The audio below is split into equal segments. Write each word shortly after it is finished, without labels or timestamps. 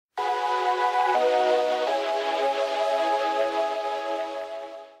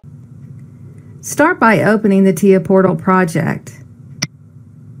Start by opening the TIA Portal project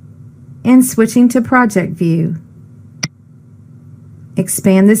and switching to Project View.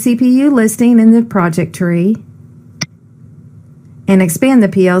 Expand the CPU listing in the project tree and expand the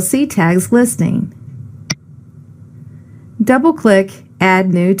PLC tags listing. Double-click Add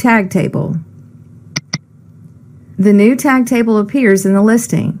New Tag Table. The new tag table appears in the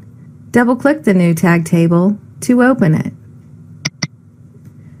listing. Double-click the new tag table to open it.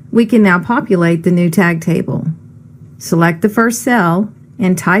 We can now populate the new tag table. Select the first cell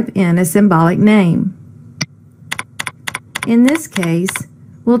and type in a symbolic name. In this case,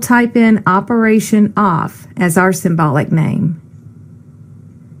 we'll type in Operation Off as our symbolic name.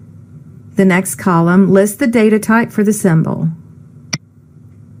 The next column lists the data type for the symbol.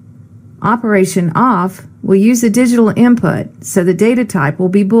 Operation Off will use a digital input, so the data type will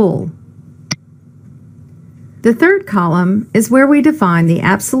be bool. The third column is where we define the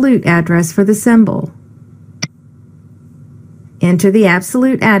absolute address for the symbol. Enter the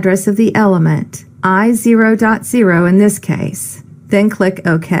absolute address of the element, I0.0 in this case, then click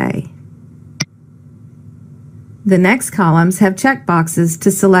OK. The next columns have checkboxes to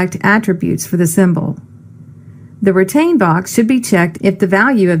select attributes for the symbol. The retain box should be checked if the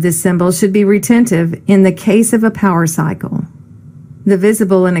value of this symbol should be retentive in the case of a power cycle. The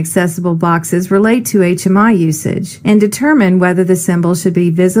visible and accessible boxes relate to HMI usage and determine whether the symbol should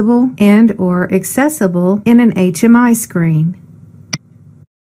be visible and/or accessible in an HMI screen.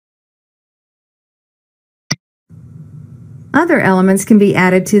 Other elements can be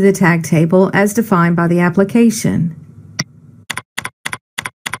added to the tag table as defined by the application.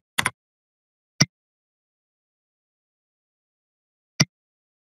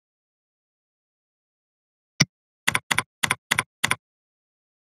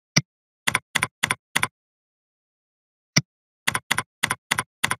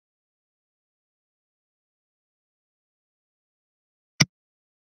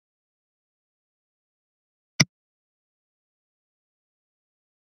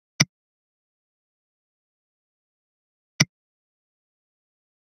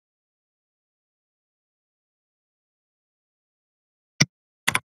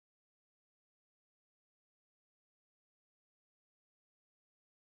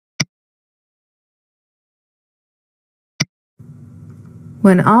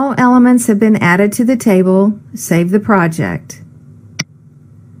 When all elements have been added to the table, save the project.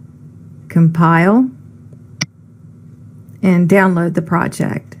 Compile and download the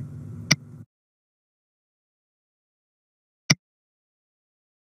project.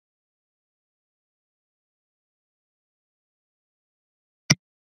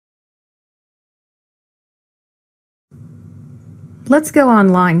 Let's go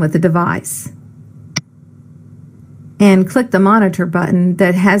online with the device and click the monitor button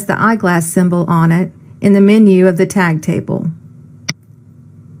that has the eyeglass symbol on it in the menu of the tag table.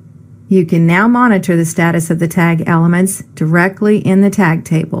 You can now monitor the status of the tag elements directly in the tag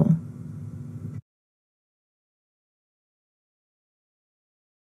table.